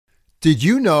Did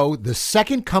you know the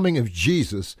second coming of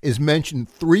Jesus is mentioned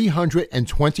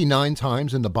 329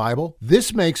 times in the Bible?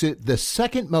 This makes it the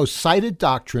second most cited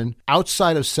doctrine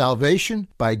outside of salvation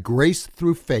by grace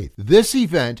through faith. This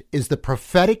event is the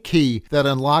prophetic key that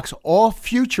unlocks all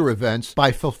future events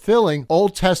by fulfilling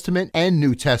Old Testament and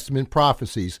New Testament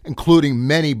prophecies, including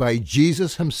many by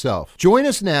Jesus himself. Join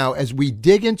us now as we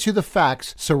dig into the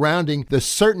facts surrounding the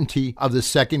certainty of the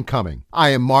second coming. I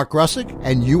am Mark Russick,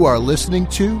 and you are listening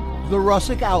to The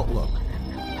Russick Outlook.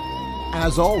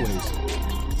 As always,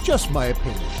 just my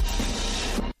opinion.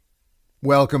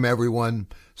 Welcome, everyone.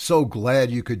 So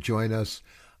glad you could join us.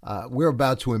 We're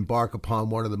about to embark upon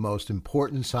one of the most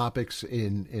important topics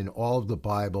in all of the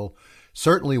Bible,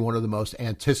 certainly one of the most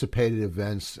anticipated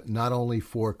events, not only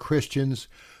for Christians,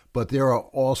 but there are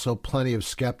also plenty of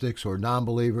skeptics or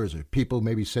non-believers or people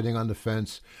maybe sitting on the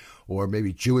fence, or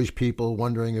maybe Jewish people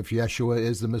wondering if Yeshua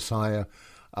is the Messiah.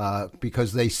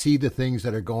 Because they see the things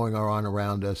that are going on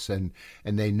around us, and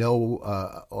they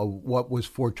know what was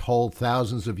foretold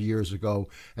thousands of years ago,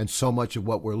 and so much of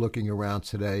what we're looking around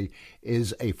today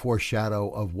is a foreshadow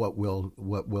of what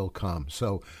will come.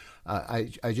 So I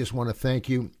just want to thank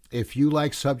you. If you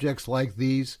like subjects like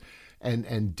these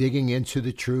and digging into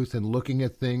the truth and looking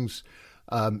at things,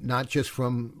 not just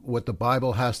from what the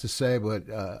Bible has to say, but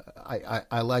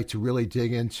I like to really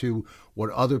dig into what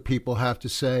other people have to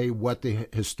say, what the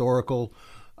historical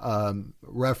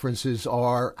references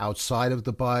are outside of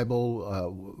the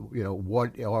Bible,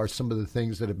 what are some of the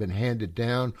things that have been handed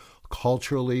down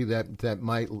culturally that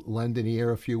might lend an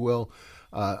ear, if you will.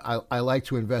 I like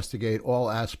to investigate all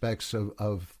aspects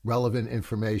of relevant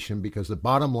information, because the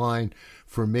bottom line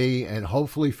for me, and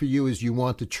hopefully for you, is you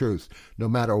want the truth. No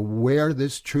matter where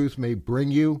this truth may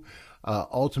bring you,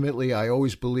 ultimately, I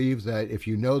always believe that if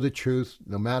you know the truth,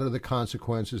 no matter the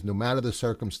consequences, no matter the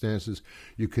circumstances,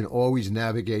 you can always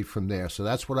navigate from there. So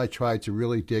that's what I try to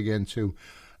really dig into.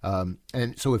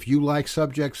 And so if you like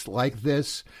subjects like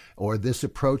this, or this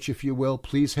approach, if you will,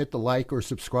 please hit the like or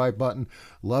subscribe button.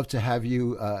 Love to have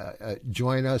you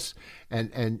join us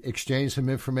and exchange some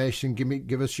information.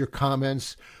 Give us your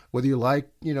comments, whether you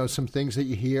like, some things that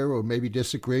you hear, or maybe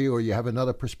disagree, or you have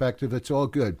another perspective. It's all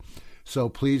good. So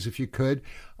please, if you could,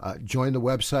 join the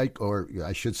website, or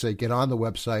I should say get on the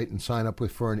website and sign up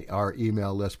for our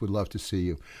email list. We'd love to see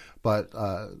you. But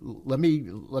let me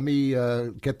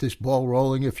get this ball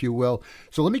rolling, if you will.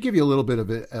 So let me give you a little bit of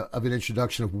an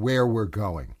introduction of where we're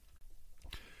going.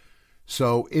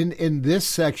 So in this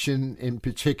section in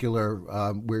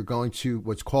particular, we're going to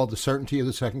what's called the certainty of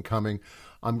the second coming.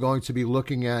 I'm going to be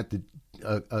looking at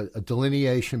a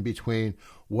delineation between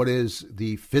what is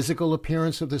the physical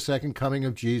appearance of the second coming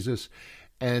of Jesus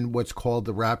and what's called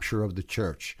the rapture of the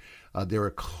church. There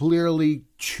are clearly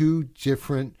two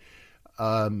different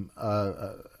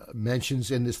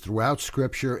mentions in this throughout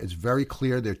Scripture. It's very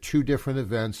clear they're two different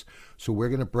events, so we're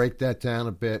going to break that down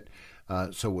a bit.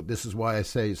 So this is why I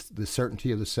say it's the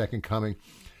certainty of the second coming.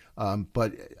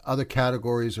 But other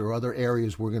categories or other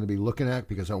areas we're going to be looking at,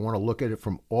 because I want to look at it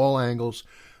from all angles.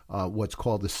 What's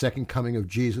called the second coming of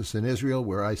Jesus in Israel,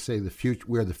 where I say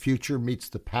where the future meets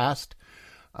the past,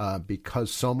 because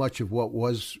so much of what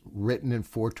was written and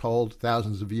foretold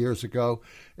thousands of years ago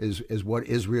is what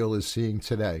Israel is seeing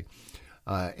today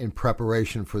in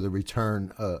preparation for the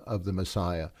return of the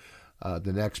Messiah.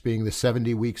 The next being the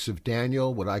 70 weeks of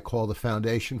Daniel, what I call the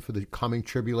foundation for the coming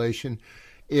tribulation.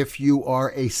 If you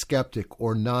are a skeptic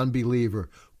or non-believer,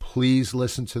 please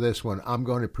listen to this one. I'm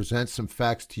going to present some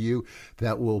facts to you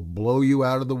that will blow you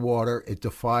out of the water. It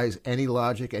defies any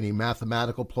logic, any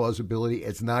mathematical plausibility.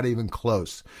 It's not even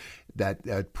close.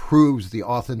 That proves the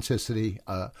authenticity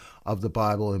of the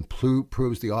Bible, and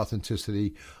proves the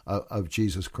authenticity of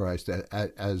Jesus Christ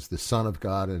as the Son of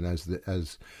God and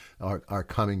as our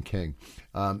coming King.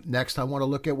 Next, I want to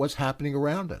look at what's happening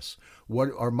around us. What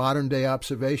are modern day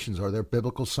observations? Are there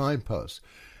biblical signposts?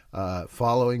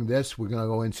 Following this, we're going to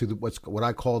go into what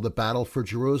I call the battle for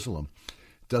Jerusalem.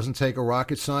 It doesn't take a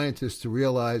rocket scientist to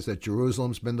realize that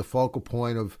Jerusalem's been the focal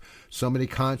point of so many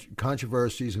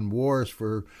controversies and wars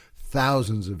for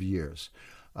thousands of years.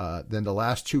 Then the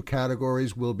last two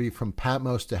categories will be from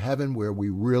Patmos to heaven, where we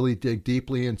really dig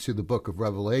deeply into the book of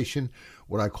Revelation,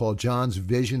 what I call John's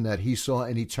vision that he saw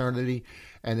in eternity.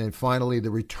 And then finally,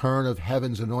 the return of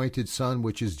heaven's anointed son,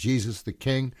 which is Jesus the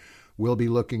King. We'll be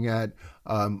looking at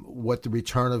what the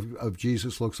return of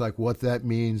Jesus looks like, what that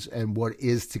means, and what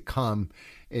is to come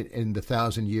in the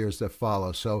 1,000 years that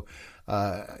follow. So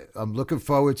I'm looking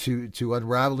forward to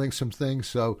unraveling some things.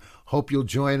 So hope you'll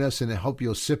join us, and I hope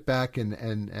you'll sit back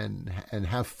and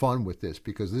have fun with this,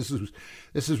 because this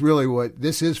is really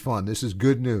this is fun. This is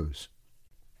good news.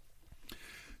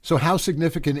 So how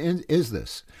significant is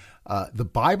this? The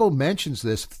Bible mentions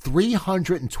this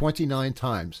 329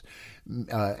 times. And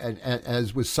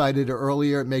as was cited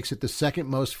earlier, it makes it the second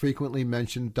most frequently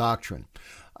mentioned doctrine.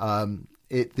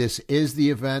 This is the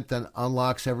event that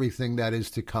unlocks everything that is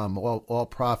to come. All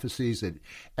prophecies, that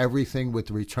everything with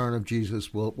the return of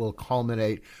Jesus will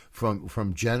culminate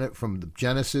from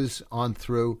Genesis on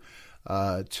through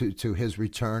to his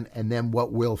return, and then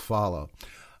what will follow.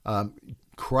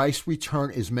 Christ's return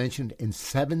is mentioned in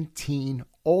 17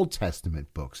 Old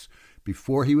Testament books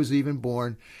before he was even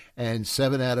born, and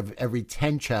 7 out of every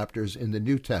 10 chapters in the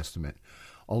New Testament.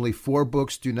 Only 4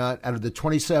 books do not, out of the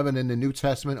 27 in the New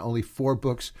Testament, only 4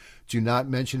 books do not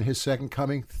mention his second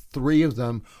coming. 3 of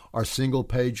them are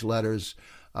single-page letters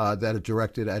that are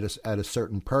directed at a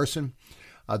certain person.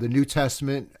 The New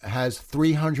Testament has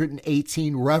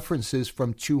 318 references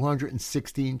from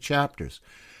 216 chapters.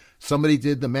 Somebody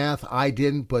did the math, I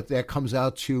didn't, but that comes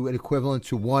out to an equivalent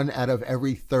to 1 out of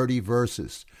every 30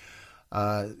 verses.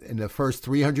 In the first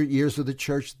 300 years of the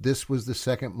church, this was the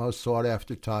second most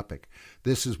sought-after topic.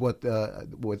 This is what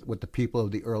the people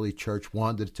of the early church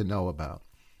wanted to know about.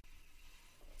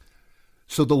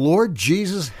 So the Lord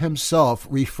Jesus himself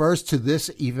refers to this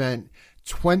event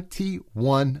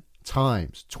 21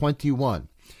 times, 21.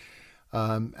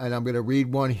 And I'm going to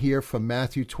read one here from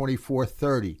Matthew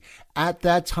 24:30. At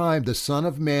that time, the Son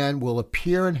of Man will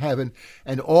appear in heaven,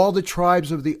 and all the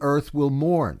tribes of the earth will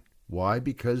mourn. Why?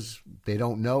 Because they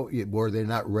don't know, or they're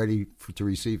not ready to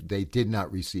receive. They did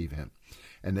not receive him,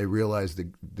 and they realize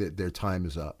that their time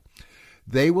is up.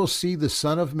 They will see the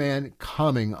Son of Man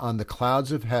coming on the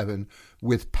clouds of heaven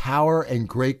with power and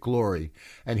great glory,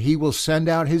 and he will send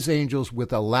out his angels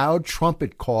with a loud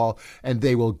trumpet call, and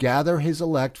they will gather his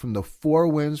elect from the 4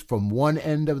 winds, from one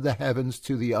end of the heavens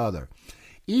to the other.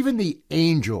 Even the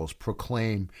angels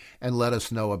proclaim and let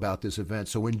us know about this event.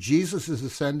 So when Jesus is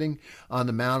ascending on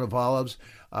the Mount of Olives,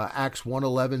 Acts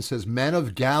 1:11 says, "Men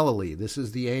of Galilee," this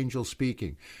is the angel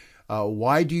speaking,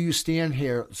 "why do you stand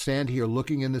here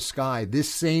looking in the sky? This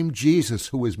same Jesus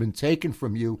who has been taken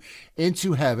from you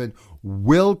into heaven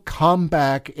will come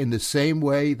back in the same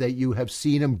way that you have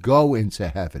seen him go into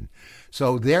heaven."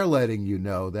 So they're letting you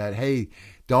know that, hey,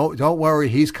 don't worry,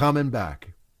 he's coming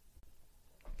back.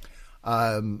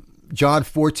 John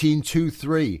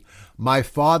 14:2-3, "My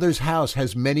Father's house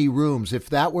has many rooms. If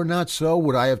that were not so,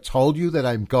 would I have told you that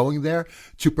I'm going there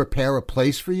to prepare a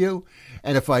place for you?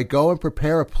 And if I go and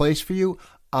prepare a place for you,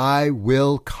 I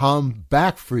will come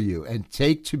back for you and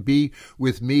take to be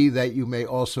with me, that you may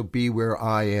also be where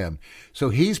I am." So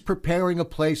he's preparing a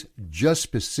place just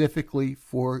specifically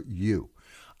for you.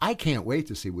 I can't wait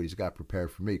to see what he's got prepared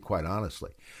for me, quite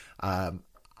honestly.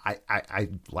 I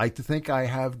like to think I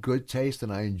have good taste,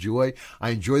 and I enjoy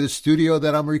the studio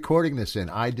that I'm recording this in.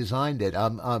 I designed it.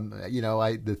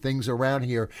 The things around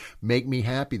here make me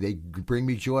happy. They bring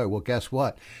me joy. Well, guess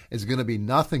what? It's going to be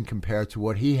nothing compared to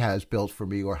what he has built for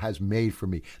me or has made for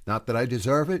me. Not that I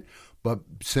deserve it, but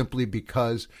simply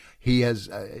because he has,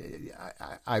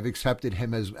 I've accepted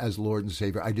him as Lord and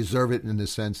Savior. I deserve it in the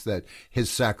sense that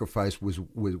his sacrifice was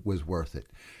worth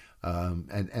it.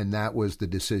 And that was the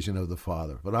decision of the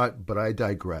Father. But I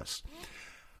digress.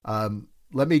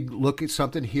 Let me look at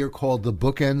something here called the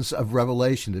bookends of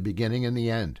Revelation, the beginning and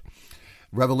the end.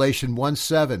 Revelation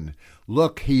 1:7,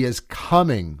 "Look, he is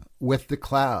coming with the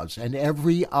clouds, and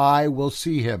every eye will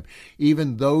see him,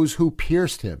 even those who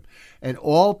pierced him. And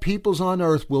all peoples on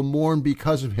earth will mourn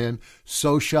because of him.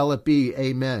 So shall it be.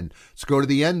 Amen." Let's go to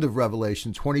the end of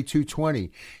Revelation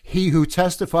 22:20. "He who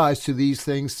testifies to these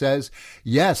things says,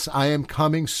 'Yes, I am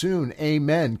coming soon.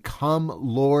 Amen. Come,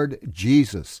 Lord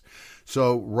Jesus.'"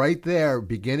 So right there,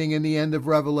 beginning and the end of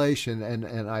Revelation, and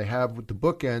I have the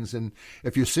bookends. And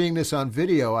if you're seeing this on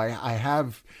video, I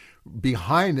have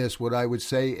behind this what I would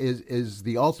say is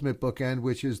the ultimate bookend,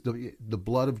 which is the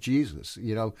blood of Jesus.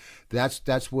 That's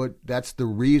the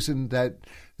reason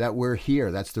that we're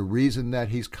here. That's the reason that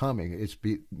he's coming.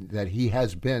 That he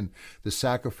has been the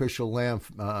sacrificial lamb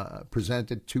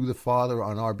presented to the Father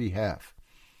on our behalf.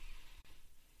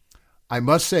 I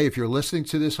must say, if you're listening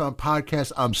to this on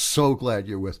podcast, I'm so glad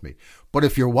you're with me. But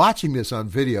if you're watching this on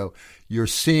video, you're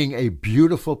seeing a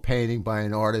beautiful painting by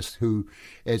an artist who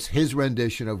it's his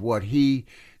rendition of what he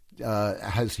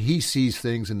sees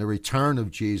things in the return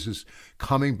of Jesus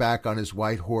coming back on his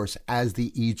white horse as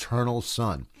the eternal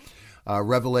Son.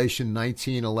 Revelation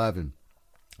 19:11.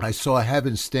 "I saw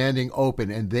heaven standing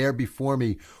open, and there before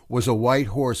me was a white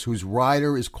horse whose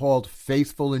rider is called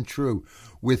Faithful and True.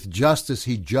 With justice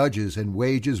he judges and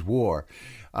wages war.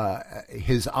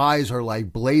 His eyes are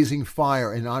like blazing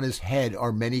fire, and on his head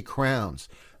are many crowns."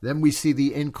 Then we see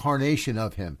the incarnation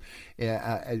of him.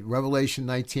 Revelation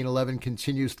 19:11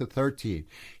 continues to 13.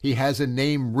 He has a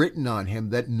name written on him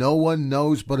that no one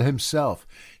knows but himself.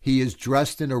 He is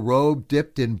dressed in a robe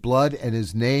dipped in blood, and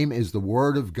his name is the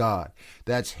Word of God.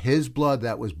 That's his blood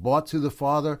that was brought to the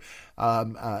Father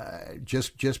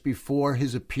just before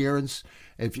his appearance.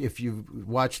 If you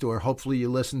watched, or hopefully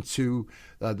you listened to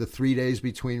the 3 days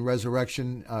between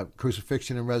resurrection,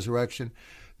 crucifixion and resurrection,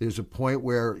 there's a point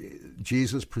where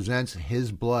Jesus presents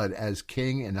his blood as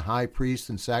king and high priest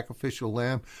and sacrificial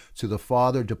lamb to the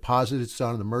Father, deposits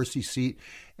on the mercy seat,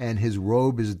 and his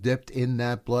robe is dipped in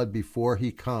that blood before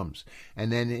he comes.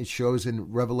 And then it shows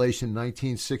in Revelation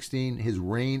 19:16 his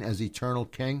reign as eternal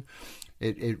king.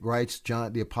 It writes,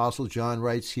 John, the Apostle John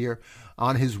writes here,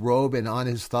 on his robe and on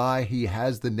his thigh, he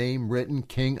has the name written,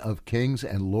 King of Kings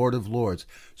and Lord of Lords.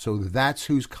 So that's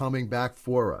who's coming back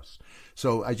for us.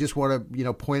 So I just want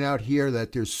to, point out here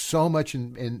that there's so much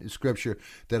in Scripture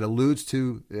that alludes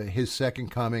to his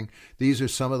second coming. These are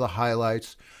some of the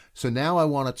highlights. So now I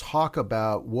want to talk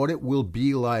about what it will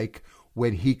be like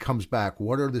when he comes back.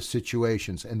 What are the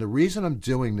situations? And the reason I'm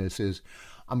doing this is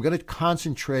I'm going to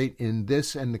concentrate in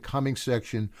this and the coming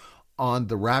section on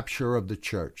the rapture of the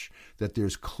church, that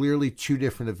there's clearly two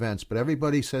different events. But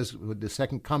everybody says with the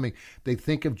second coming, they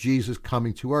think of Jesus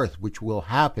coming to earth, which will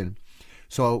happen.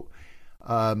 So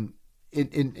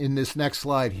in this next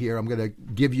slide here, I'm going to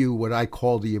give you what I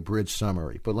call the abridged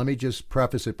summary. But let me just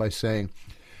preface it by saying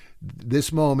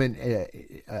this moment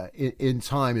in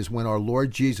time is when our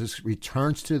Lord Jesus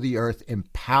returns to the earth in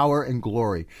power and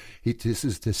glory. This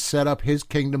is to set up his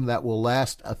kingdom that will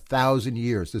last 1,000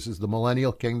 years. This is the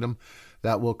millennial kingdom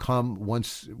that will come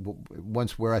once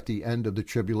we're at the end of the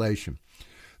tribulation.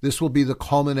 This will be the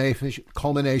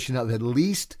culmination of at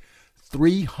least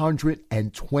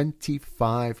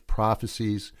 325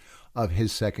 prophecies of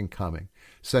his second coming,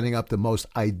 setting up the most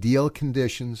ideal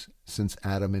conditions since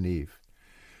Adam and Eve.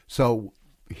 So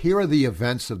here are the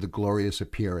events of the glorious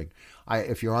appearing.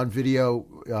 If you're on video,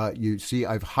 you see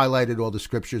I've highlighted all the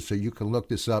scriptures so you can look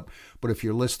this up. But if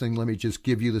you're listening, let me just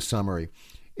give you the summary.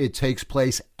 It takes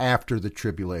place after the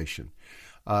tribulation.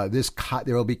 There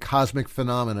will be cosmic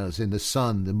phenomena in the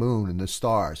sun, the moon, and the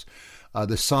stars.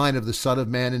 The sign of the Son of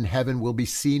Man in heaven will be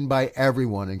seen by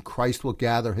everyone, and Christ will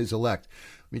gather his elect.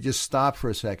 Let me just stop for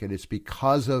a second. It's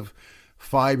because of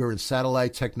fiber and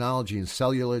satellite technology and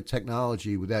cellular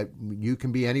technology that you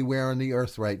can be anywhere on the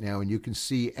earth right now and you can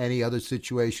see any other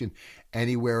situation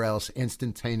anywhere else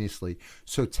instantaneously.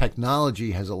 So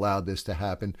technology has allowed this to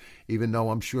happen, even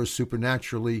though I'm sure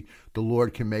supernaturally the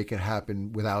Lord can make it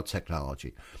happen without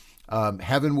technology.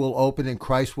 Heaven will open and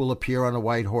Christ will appear on a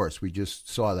white horse. We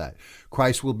just saw that.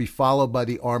 Christ will be followed by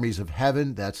the armies of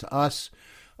heaven. That's us.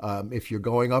 If you're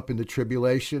going up in the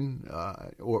tribulation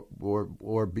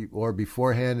or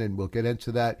beforehand, and we'll get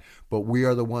into that, but we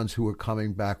are the ones who are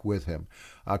coming back with him.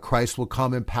 Christ will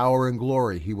come in power and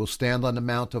glory. He will stand on the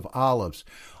Mount of Olives.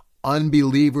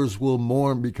 Unbelievers will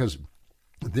mourn because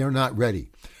they're not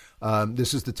ready.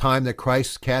 This is the time that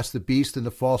Christ cast the beast and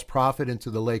the false prophet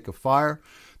into the lake of fire.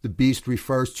 The beast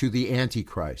refers to the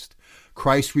Antichrist.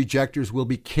 Christ's rejectors will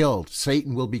be killed.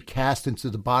 Satan will be cast into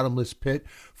the bottomless pit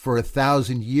for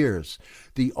 1,000 years.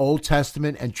 The Old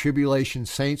Testament and tribulation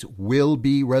saints will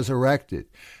be resurrected,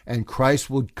 and Christ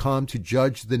will come to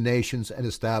judge the nations and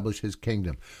establish his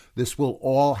kingdom. This will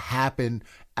all happen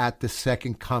at the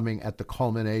second coming, at the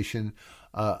culmination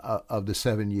of the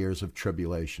 7 years of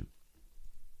tribulation.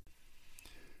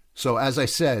 So as I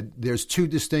said, there's two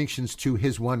distinctions to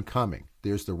his one coming.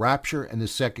 There's the rapture and the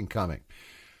second coming.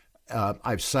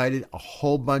 I've cited a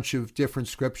whole bunch of different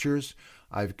scriptures.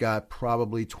 I've got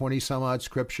probably 20 some odd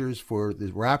scriptures for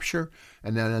the rapture,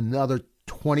 and then another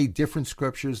 20 different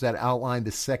scriptures that outline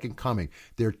the second coming.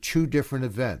 They're two different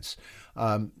events.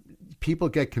 People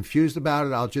get confused about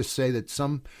it. I'll just say that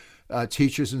some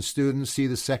teachers and students see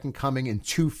the second coming in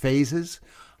two phases.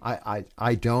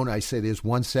 I don't. I say there's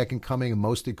one second coming, and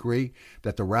most agree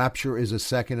that the rapture is a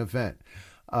second event.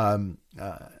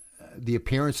 The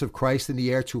appearance of Christ in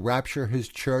the air to rapture his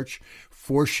church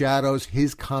foreshadows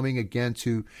his coming again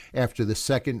after the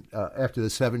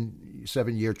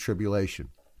 7-year tribulation.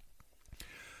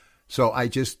 So I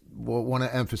just want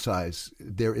to emphasize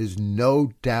there is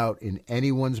no doubt in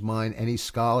anyone's mind, any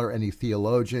scholar, any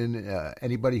theologian,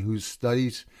 anybody who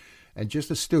studies, and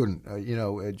just a student,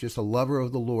 just a lover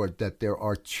of the Lord, that there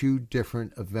are two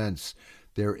different events.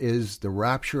 There is the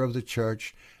rapture of the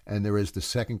church, and there is the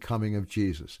second coming of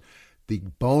Jesus. The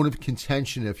bone of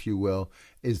contention, if you will,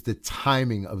 is the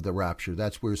timing of the rapture.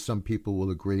 That's where some people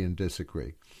will agree and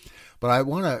disagree. But I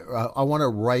want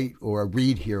to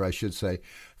read here, I should say,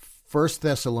 1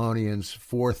 Thessalonians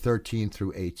 4:13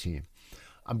 through 18.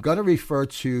 I'm going to refer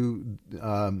to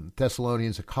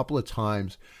Thessalonians a couple of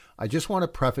times. I just want to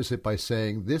preface it by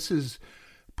saying this is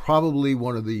probably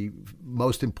one of the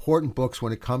most important books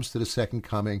when it comes to the second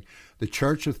coming. The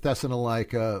Church of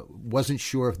Thessalonica wasn't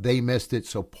sure if they missed it,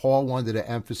 so Paul wanted to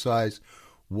emphasize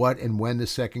what and when the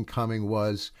second coming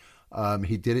was.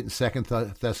 He did it in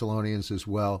 2 Thessalonians as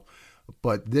well.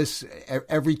 But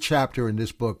every chapter in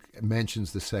this book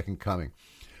mentions the second coming.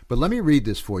 But let me read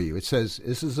this for you. It says,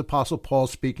 this is Apostle Paul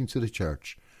speaking to the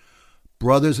church.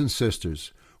 Brothers and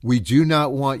sisters, we do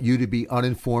not want you to be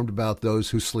uninformed about those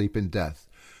who sleep in death,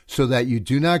 so that you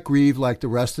do not grieve like the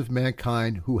rest of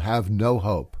mankind who have no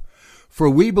hope. For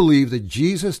we believe that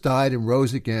Jesus died and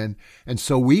rose again, and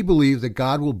so we believe that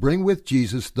God will bring with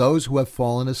Jesus those who have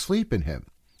fallen asleep in him.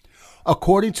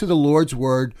 According to the Lord's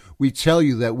word, we tell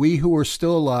you that we who are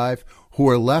still alive, who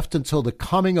are left until the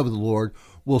coming of the Lord,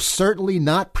 will certainly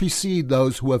not precede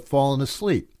those who have fallen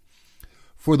asleep.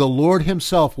 For the Lord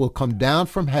himself will come down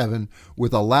from heaven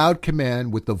with a loud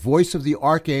command, with the voice of the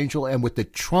archangel, and with the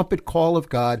trumpet call of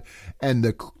God, and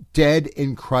the dead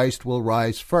in Christ will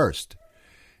rise first.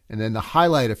 And then the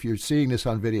highlight, if you're seeing this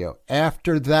on video,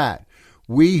 after that,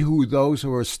 those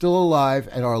who are still alive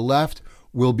and are left,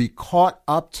 will be caught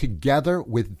up together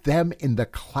with them in the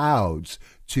clouds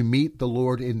to meet the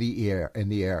Lord in the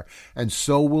air. And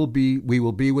so we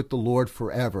will be with the Lord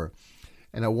forever.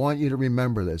 And I want you to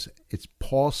remember this. It's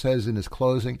Paul says in his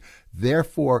closing,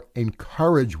 therefore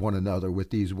encourage one another with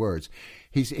these words.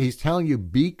 He's telling you,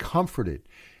 be comforted.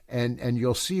 And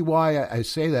you'll see why I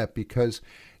say that, because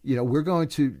we're going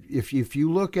to, if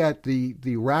you look at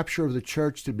the rapture of the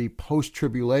church to be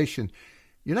post-tribulation,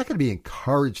 you're not going to be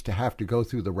encouraged to have to go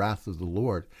through the wrath of the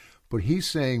Lord. But he's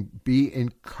saying, be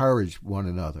encouraged one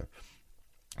another.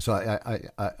 So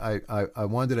I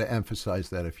wanted to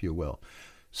emphasize that, if you will.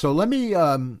 So let me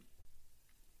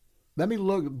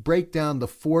break down the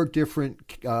four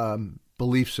different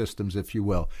belief systems, if you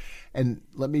will. And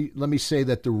let me say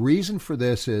that the reason for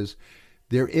this is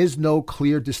there is no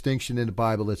clear distinction in the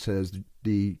Bible that says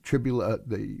the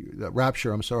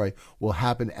rapture, will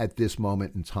happen at this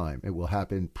moment in time. It will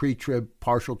happen pre-trib,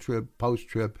 partial trib,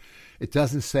 post-trib. It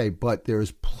doesn't say, but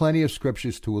there's plenty of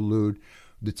scriptures to allude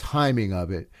the timing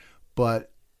of it.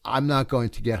 But I'm not going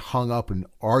to get hung up and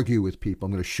argue with people.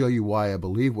 I'm going to show you why I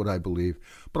believe what I believe.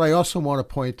 But I also want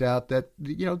to point out that,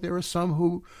 there are some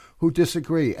who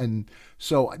disagree. And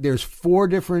so there's four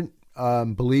different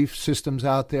belief systems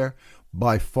out there.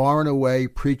 By far and away,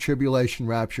 pre-tribulation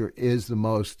rapture is the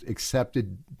most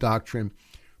accepted doctrine.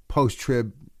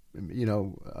 Post-trib,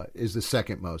 is the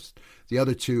second most. The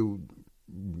other two,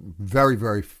 very,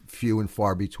 very few and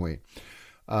far between.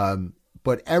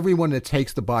 But everyone that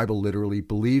takes the Bible literally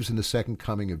believes in the second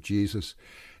coming of Jesus,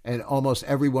 and almost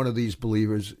every one of these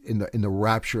believers in the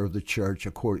rapture of the church,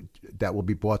 that will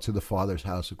be brought to the Father's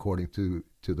house, according to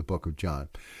the book of John.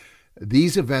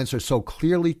 These events are so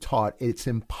clearly taught, it's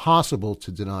impossible to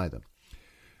deny them.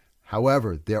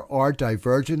 However, there are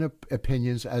divergent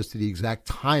opinions as to the exact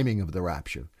timing of the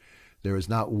rapture. There is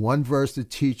not one verse that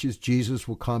teaches Jesus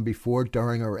will come before,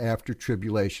 during, or after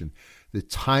tribulation. The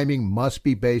timing must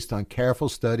be based on careful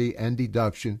study and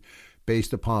deduction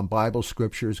based upon Bible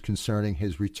scriptures concerning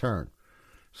his return.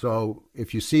 So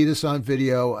if you see this on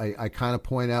video, I kind of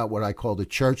point out what I call the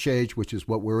church age, which is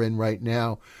what we're in right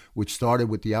now, which started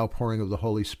with the outpouring of the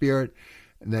Holy Spirit.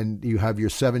 And then you have your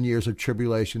 7 years of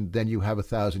tribulation. Then you have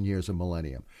 1,000 years of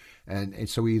millennium. And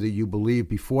so either you believe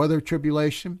before the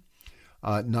tribulation.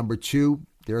 Number two,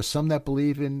 there are some that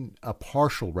believe in a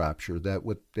partial rapture, that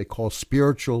what they call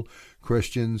spiritual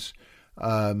Christians,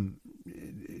 will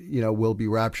be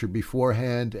raptured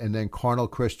beforehand, and then carnal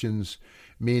Christians,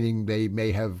 meaning they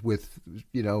may have with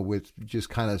just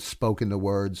kind of spoken the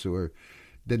words or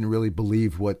didn't really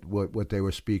believe what they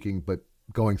were speaking, but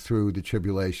going through the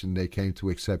tribulation, they came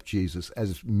to accept Jesus,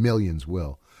 as millions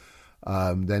will.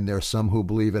 Then there are some who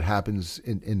believe it happens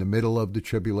in the middle of the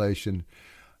tribulation.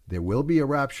 There will be a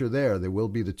rapture there. There will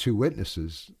be the two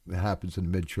witnesses that happens in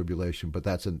mid-tribulation, but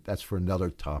that's for another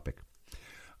topic.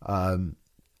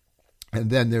 And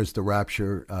then there's the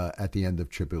rapture at the end of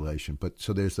tribulation.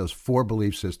 So there's those four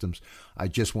belief systems. I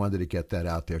just wanted to get that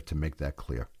out there to make that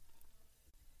clear.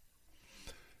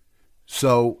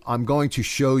 So I'm going to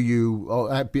show you,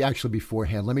 actually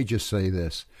beforehand, let me just say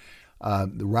this.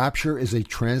 The rapture is a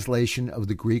translation of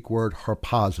the Greek word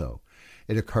harpazo.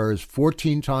 It occurs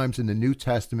 14 times in the New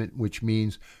Testament, which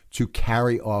means to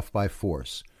carry off by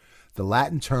force. The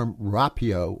Latin term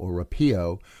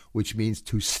rapio, which means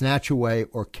to snatch away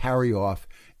or carry off,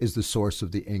 is the source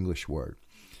of the English word.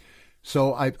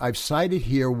 So I've cited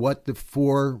here what the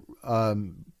four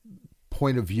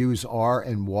point of views are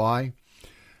and why.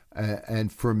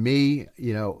 And for me,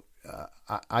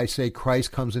 I say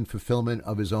Christ comes in fulfillment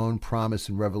of his own promise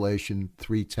in Revelation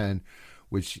 3:10,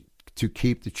 which to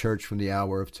keep the church from the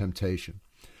hour of temptation.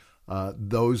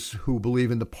 Those who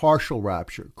believe in the partial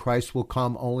rapture, Christ will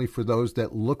come only for those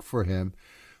that look for him,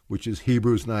 which is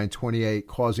Hebrews 9:28,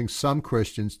 causing some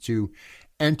Christians to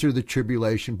enter the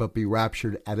tribulation but be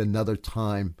raptured at another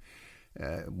time,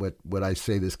 what I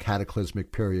say this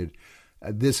cataclysmic period.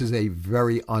 This is a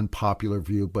very unpopular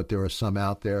view, but there are some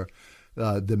out there.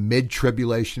 The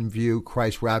mid-tribulation view,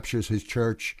 Christ raptures his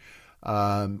church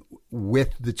with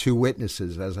the two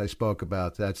witnesses, as I spoke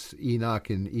about. That's Enoch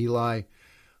and Eli.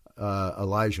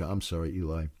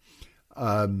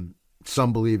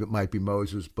 Some believe it might be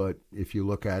Moses, but if you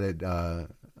look at it,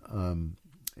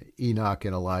 Enoch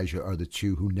and Elijah are the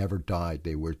two who never died.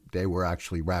 They were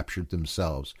actually raptured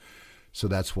themselves. So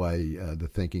that's why the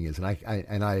thinking is, and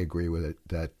I agree with it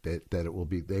that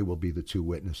they will be the two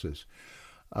witnesses.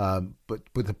 But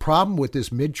the problem with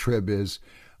this mid-trib is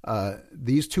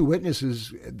these two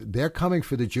witnesses, they're coming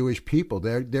for the Jewish people.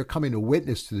 They're coming to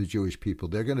witness to the Jewish people.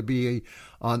 They're going to be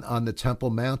on the Temple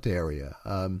Mount area.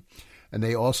 And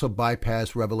they also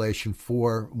bypass Revelation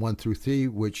 4:1-3,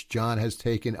 which John has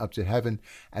taken up to heaven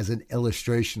as an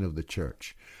illustration of the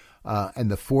church. And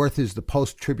the fourth is the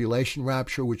post-tribulation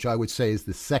rapture, which I would say is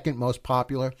the second most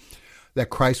popular, that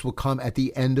Christ will come at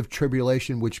the end of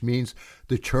tribulation, which means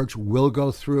the church will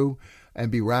go through and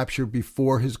be raptured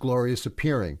before his glorious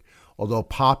appearing. Although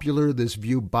popular, this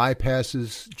view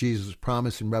bypasses Jesus'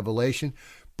 promise in Revelation,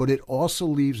 but it also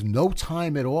leaves no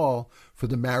time at all for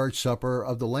the marriage supper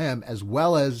of the Lamb, as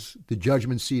well as the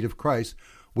judgment seat of Christ,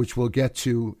 which we'll get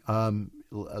to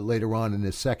later on in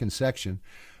this second section,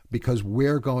 because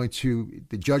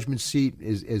the judgment seat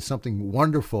is something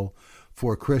wonderful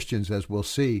for Christians, as we'll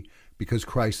see, because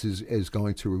Christ is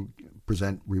going to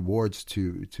present rewards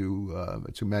to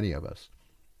many of us.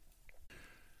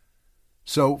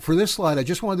 So for this slide, I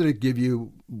just wanted to give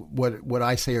you what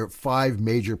I say are 5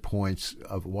 major points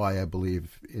of why I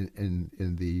believe in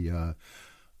the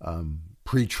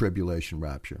pre-tribulation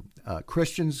rapture.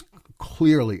 Christians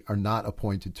clearly are not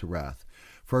appointed to wrath.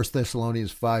 1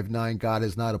 Thessalonians 5:9, God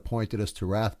has not appointed us to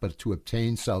wrath, but to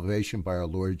obtain salvation by our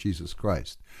Lord Jesus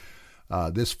Christ.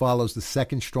 This follows the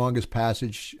second strongest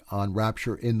passage on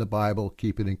rapture in the Bible.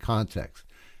 Keep it in context.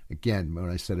 Again, when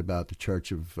I said about the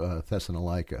church of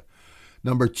Thessalonica.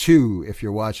 Number 2, if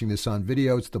you're watching this on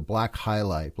video, it's the black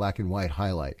and white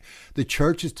highlight. The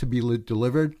church is to be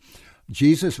delivered.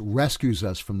 Jesus rescues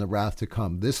us from the wrath to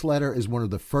come. This letter is one of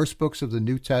the first books of the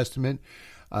New Testament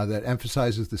that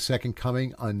emphasizes the second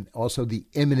coming and also the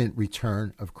imminent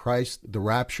return of Christ, the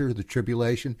rapture, the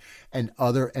tribulation, and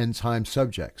other end-time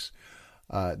subjects.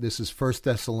 This is 1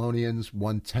 Thessalonians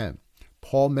 1:10.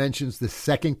 Paul mentions the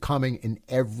second coming in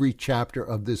every chapter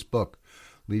of this book.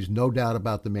 Leaves no doubt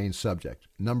about the main subject.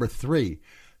 Number 3,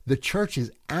 the church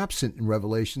is absent in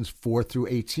Revelations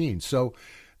 4-18. So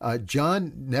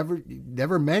John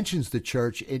never mentions the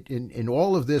church in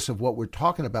all of this of what we're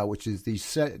talking about, which is these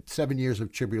 7 years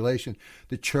of tribulation.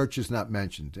 The church is not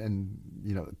mentioned, and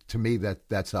to me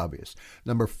that's obvious.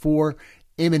 Number 4,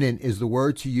 imminent is the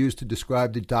word to use to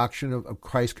describe the doctrine of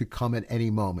Christ could come at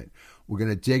any moment. We're going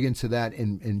to dig into that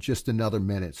in just another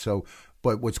minute.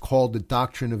 But what's called the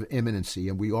doctrine of imminency,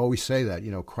 and we always say that,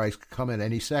 Christ could come at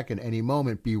any second, any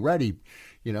moment, be ready.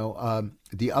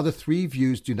 The other 3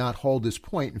 views do not hold this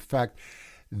point. In fact,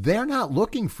 they're not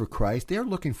looking for Christ. They're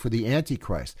looking for the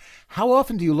Antichrist. How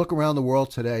often do you look around the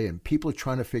world today and people are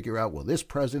trying to figure out, well, this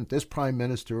president, this prime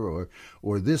minister,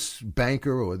 or this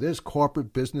banker, or this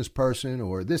corporate business person,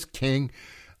 or this king,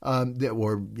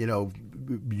 or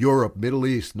Europe, Middle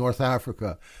East, North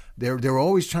Africa. They're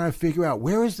always trying to figure out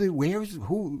who's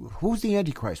the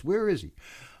Antichrist? Where is he?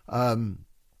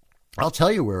 I'll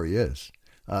tell you where he is.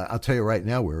 I'll tell you right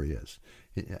now where he is.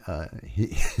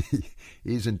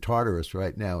 He's in Tartarus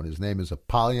right now, and his name is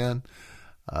Apollyon.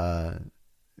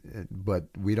 But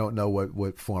we don't know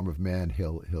what form of man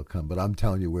he'll come. But I'm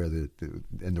telling you where and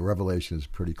the Revelation is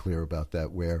pretty clear about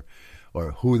that, where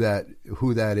or who that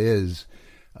is.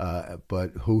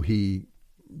 But who he,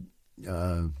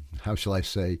 how shall I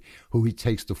say, who he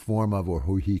takes the form of or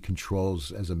who he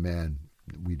controls as a man,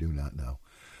 we do not know.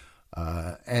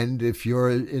 And if you're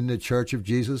in the Church of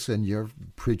Jesus and you're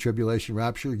pre-tribulation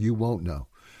rapture, you won't know,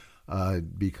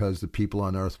 because the people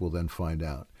on earth will then find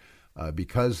out,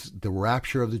 because the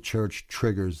rapture of the church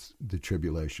triggers the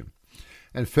tribulation.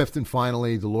 And fifth and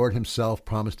finally, the Lord himself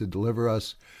promised to deliver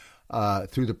us.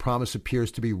 through the promise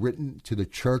appears to be written to the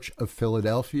church of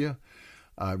Philadelphia.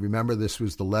 Remember, this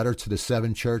was the letter to the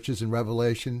 7 churches in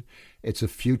Revelation. It's a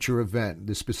future event.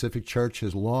 This specific church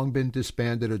has long been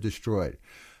disbanded or destroyed.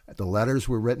 The letters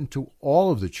were written to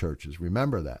all of the churches.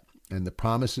 Remember that. And the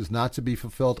promise is not to be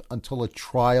fulfilled until a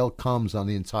trial comes on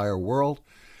the entire world.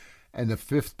 And the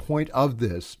 5th point of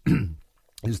this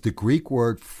is the Greek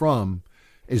word from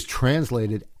is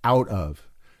translated out of.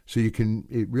 So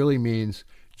it really means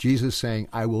Jesus saying,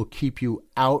 I will keep you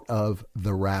out of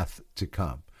the wrath to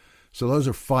come. So those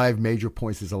are 5 major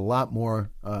points. There's a lot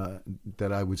more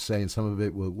that I would say, and some of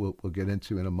it we'll get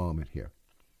into in a moment here.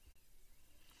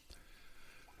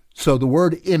 So the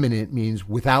word imminent means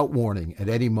without warning at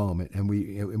any moment, and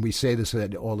we say this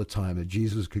all the time, that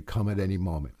Jesus could come at any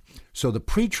moment. So the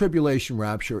pre-tribulation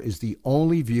rapture is the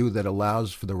only view that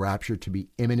allows for the rapture to be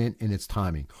imminent in its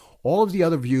timing. All of the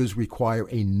other views require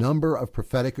a number of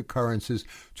prophetic occurrences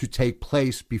to take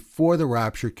place before the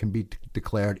rapture can be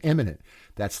declared imminent.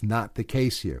 That's not the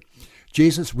case here.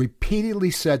 Jesus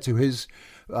repeatedly said to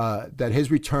that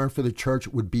his return for the church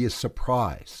would be a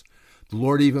surprise. The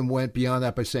Lord even went beyond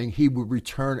that by saying he would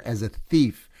return as a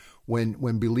thief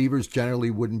when believers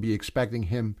generally wouldn't be expecting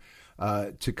him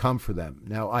to come for them.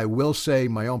 Now, I will say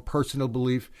my own personal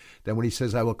belief that when he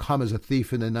says, I will come as a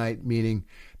thief in the night, meaning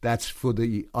that's for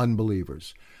the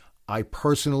unbelievers. I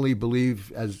personally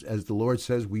believe, as the Lord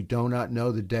says, we do not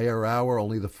know the day or hour,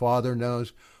 only the Father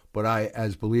knows. But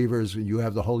as believers, you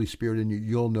have the Holy Spirit in you,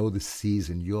 you'll know the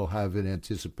season. You'll have an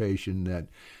anticipation that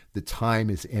the time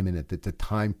is imminent, that the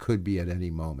time could be at any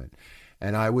moment.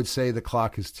 And I would say the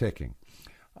clock is ticking.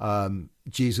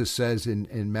 Jesus says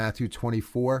in Matthew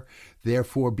 24,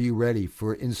 therefore be ready,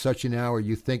 for in such an hour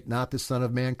you think not the Son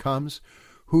of Man comes.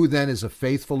 Who then is a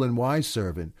faithful and wise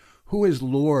servant? Who is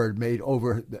Lord made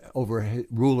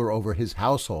ruler over his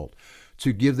household,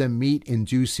 to give them meat in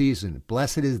due season?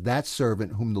 Blessed is that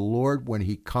servant whom the Lord, when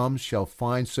he comes, shall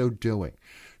find so doing.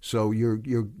 So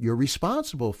you're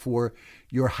responsible for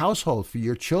your household, for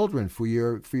your children, for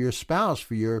your spouse,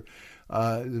 for your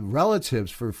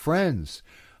relatives, for friends.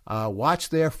 Watch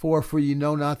therefore, for you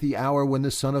know not the hour when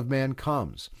the Son of Man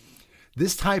comes.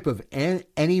 This type of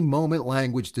any moment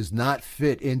language does not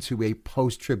fit into a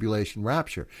post-tribulation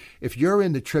rapture. If you're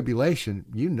in the tribulation,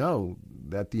 you know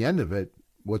at the end of it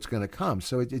what's going to come.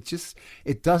 So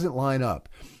it doesn't line up.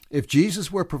 If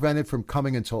Jesus were prevented from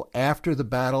coming until after the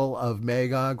Battle of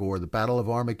Magog or the Battle of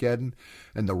Armageddon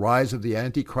and the rise of the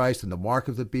Antichrist and the mark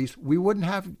of the beast, we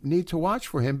wouldn't need to watch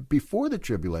for him before the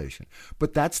tribulation.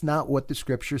 But that's not what the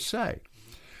scriptures say.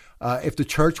 If the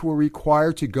church were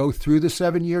required to go through the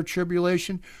 7-year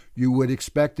tribulation, you would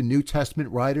expect the New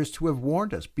Testament writers to have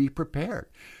warned us, be prepared.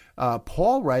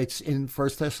 Paul writes in 1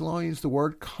 Thessalonians the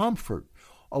word comfort.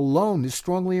 Alone, this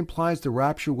strongly implies the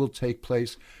rapture will take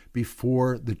place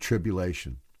before the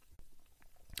tribulation.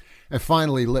 And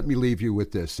finally, let me leave you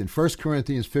with this. In 1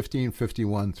 Corinthians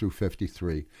 15:51 through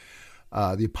 53,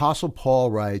 the Apostle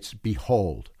Paul writes,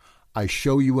 behold, I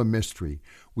show you a mystery.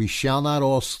 We shall not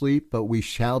all sleep, but we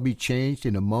shall be changed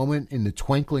in a moment, in the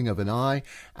twinkling of an eye,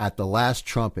 at the last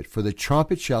trumpet. For the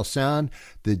trumpet shall sound,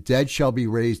 the dead shall be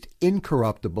raised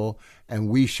incorruptible, and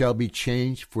we shall be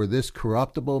changed. For this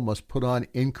corruptible must put on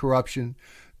incorruption,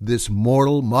 this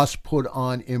mortal must put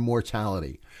on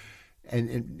immortality. And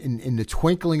in the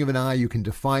twinkling of an eye, you can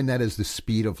define that as the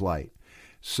speed of light.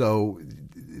 So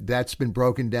that's been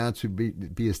broken down to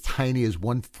be as tiny as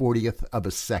 1/40th of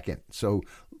a second. So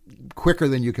quicker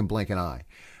than you can blink an eye.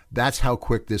 That's how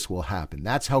quick this will happen.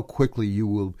 That's how quickly you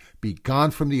will be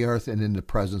gone from the earth and in the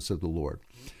presence of the Lord.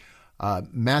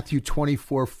 Matthew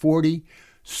 24:40,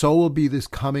 so will be this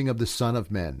coming of the Son of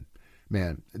Man.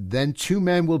 Then 2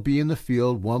 men will be in the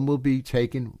field, one will be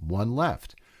taken, one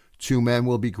left. 2 men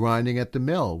will be grinding at the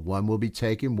mill, one will be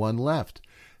taken, one left.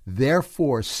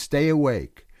 Therefore, stay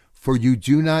awake, for you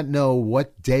do not know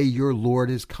what day your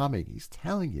Lord is coming. He's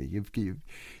telling you, you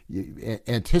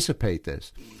anticipate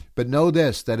this. But know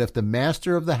this, that if the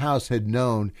master of the house had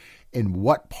known in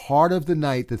what part of the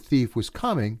night the thief was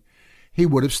coming, he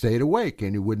would have stayed awake,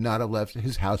 and he would not have let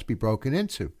his house be broken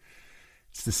into.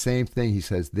 It's the same thing. He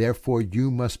says, therefore, you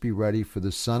must be ready, for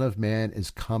the Son of Man is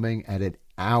coming at an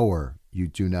hour you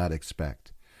do not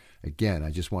expect. Again, I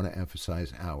just want to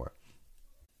emphasize hour.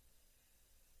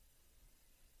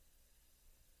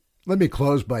 Let me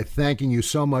close by thanking you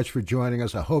so much for joining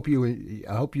us. I hope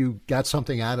you got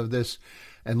something out of this,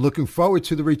 and looking forward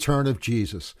to the return of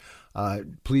Jesus.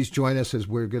 Please join us as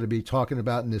we're going to be talking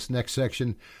about in this next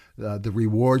section the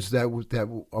rewards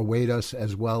that await us,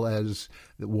 as well as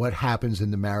what happens in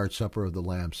the marriage supper of the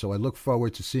Lamb. So I look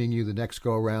forward to seeing you the next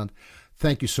go around.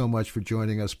 Thank you so much for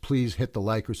joining us. Please hit the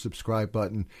like or subscribe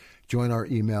button. Join our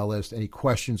email list. Any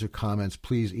questions or comments,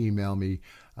 please email me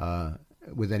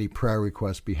with any prayer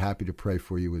requests. Be happy to pray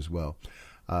for you as well.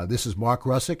 This is Mark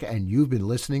Russick, and you've been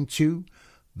listening to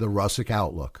The Russick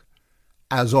Outlook.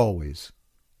 As always,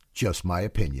 just my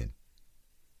opinion.